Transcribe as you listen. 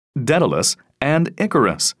Daedalus and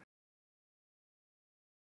Icarus.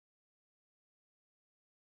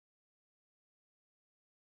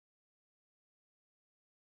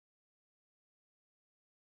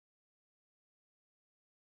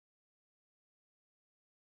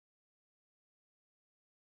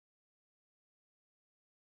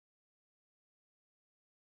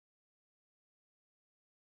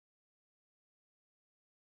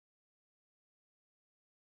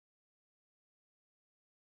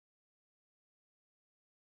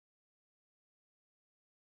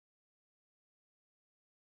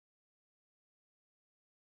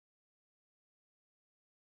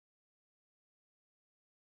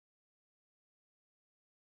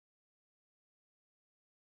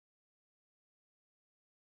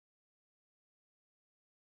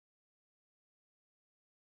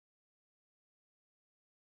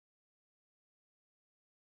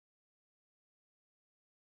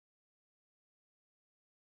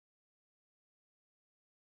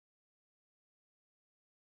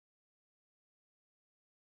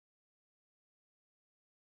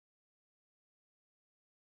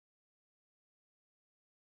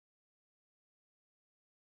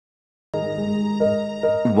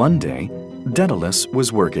 One day, Daedalus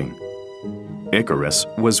was working. Icarus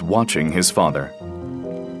was watching his father.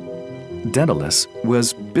 Daedalus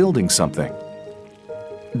was building something.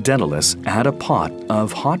 Daedalus had a pot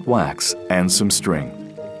of hot wax and some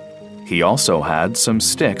string. He also had some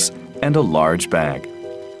sticks and a large bag.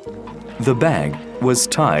 The bag was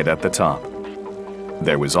tied at the top.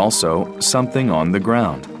 There was also something on the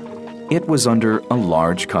ground. It was under a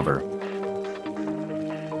large cover.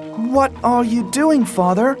 "What are you doing,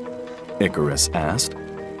 Father?" Icarus asked.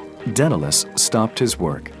 Daedalus stopped his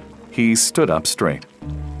work. He stood up straight.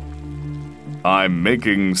 "I'm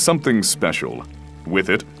making something special. With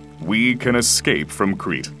it, we can escape from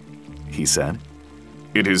Crete," he said.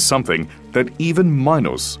 "It is something that even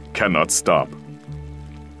Minos cannot stop."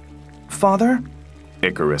 "Father,"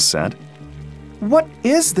 Icarus said, "what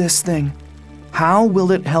is this thing? How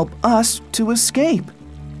will it help us to escape?"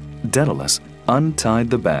 Daedalus untied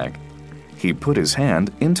the bag. He put his hand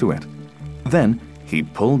into it. Then he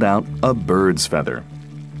pulled out a bird's feather.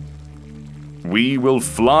 "We will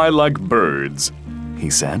fly like birds," he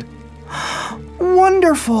said.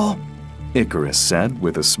 "Wonderful," Icarus said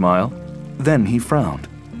with a smile. Then he frowned.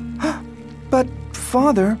 "But,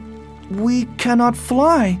 Father, we cannot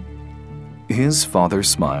fly." His father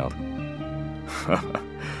smiled.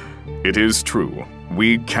 "It is true.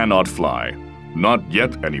 We cannot fly. Not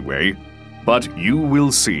yet, anyway. But you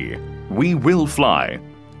will see. We will fly.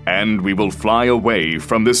 And we will fly away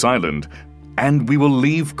from this island. And we will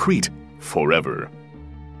leave Crete forever."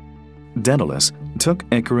 Daedalus took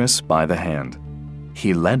Icarus by the hand.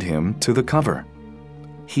 He led him to the cover.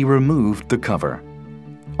 He removed the cover.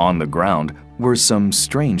 On the ground were some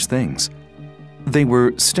strange things. They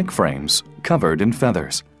were stick frames covered in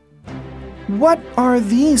feathers. "What are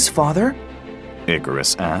these, Father?"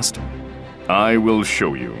 Icarus asked. "I will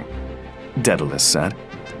show you," Daedalus said.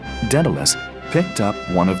 Daedalus picked up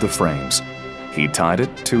one of the frames. He tied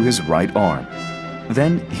it to his right arm.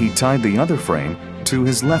 Then he tied the other frame to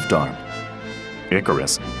his left arm.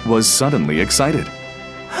 Icarus was suddenly excited.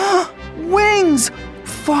 "Wings!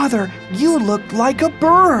 Father, you look like a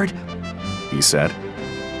bird," he said.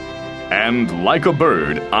 "And like a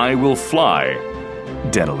bird, I will fly,"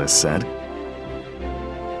 Daedalus said.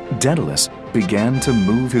 Daedalus began to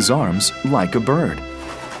move his arms like a bird.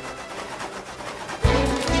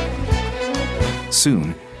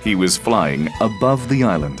 Soon, he was flying above the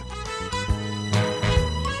island.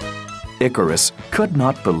 Icarus could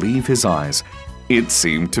not believe his eyes. It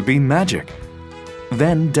seemed to be magic.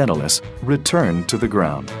 Then Daedalus returned to the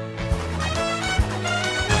ground.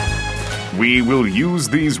 "We will use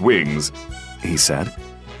these wings," he said.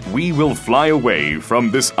 "We will fly away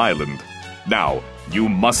from this island. Now, you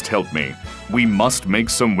must help me. We must make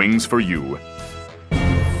some wings for you."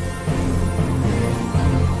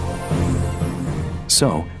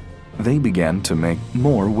 So, they began to make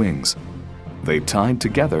more wings. They tied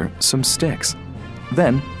together some sticks.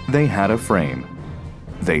 Then they had a frame.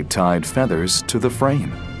 They tied feathers to the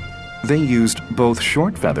frame. They used both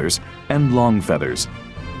short feathers and long feathers.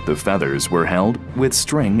 The feathers were held with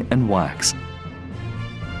string and wax.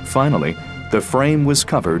 Finally, the frame was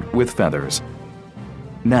covered with feathers.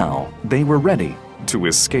 Now they were ready to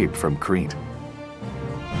escape from Crete.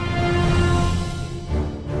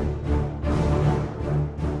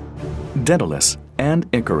 Daedalus and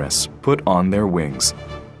Icarus put on their wings.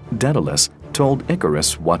 Daedalus told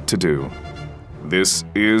Icarus what to do. "This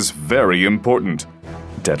is very important,"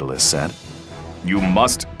 Daedalus said. "You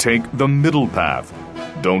must take the middle path.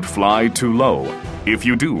 Don't fly too low. If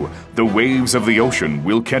you do, the waves of the ocean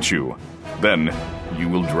will catch you. Then you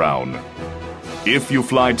will drown. If you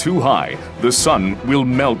fly too high, the sun will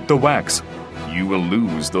melt the wax. You will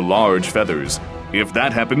lose the large feathers. If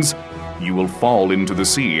that happens, you will fall into the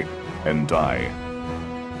sea and die.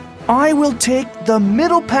 I will take the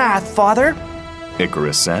middle path, Father,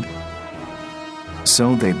 Icarus said.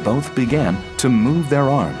 So they both began to move their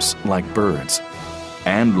arms like birds.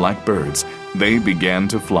 And like birds, they began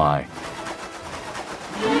to fly.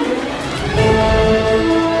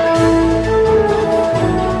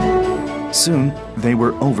 Soon they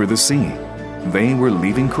were over the sea. They were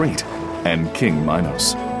leaving Crete and King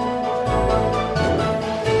Minos.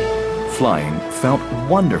 Flying felt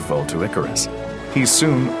wonderful to Icarus. He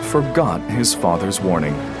soon forgot his father's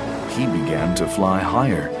warning. He began to fly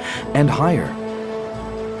higher and higher.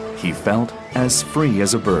 He felt as free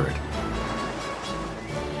as a bird.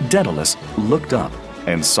 Daedalus looked up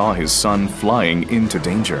and saw his son flying into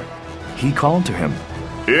danger. He called to him,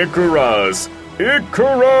 Icarus!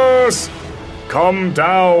 Icarus! Come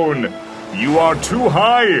down! You are too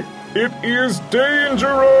high! It is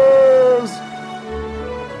dangerous!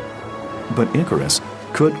 But Icarus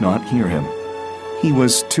could not hear him. He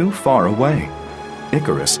was too far away.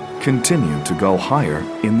 Icarus continued to go higher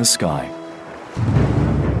in the sky.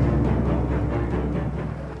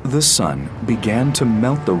 The sun began to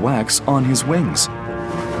melt the wax on his wings.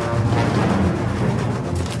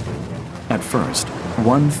 At first,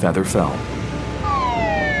 one feather fell.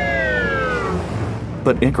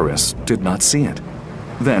 But Icarus did not see it.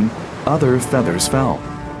 Then other feathers fell.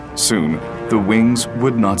 Soon, the wings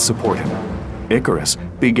would not support him. Icarus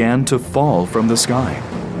began to fall from the sky.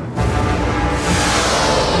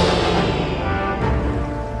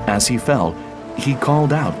 As he fell, he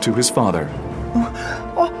called out to his father,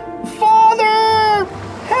 Father!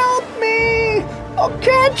 Help me! Oh,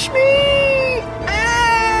 catch me!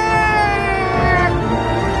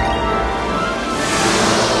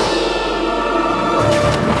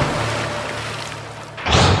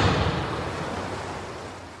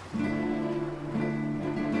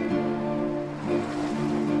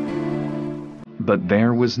 But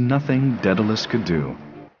there was nothing Daedalus could do.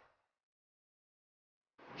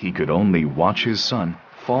 He could only watch his son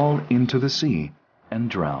fall into the sea and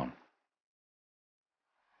drown.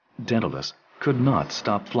 Daedalus could not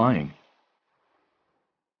stop flying.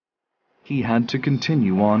 He had to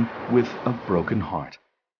continue on with a broken heart.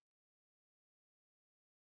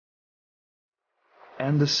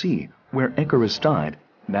 And the sea where Icarus died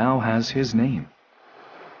now has his name.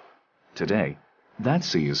 Today, that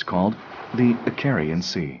sea is called the Icarian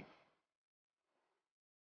Sea.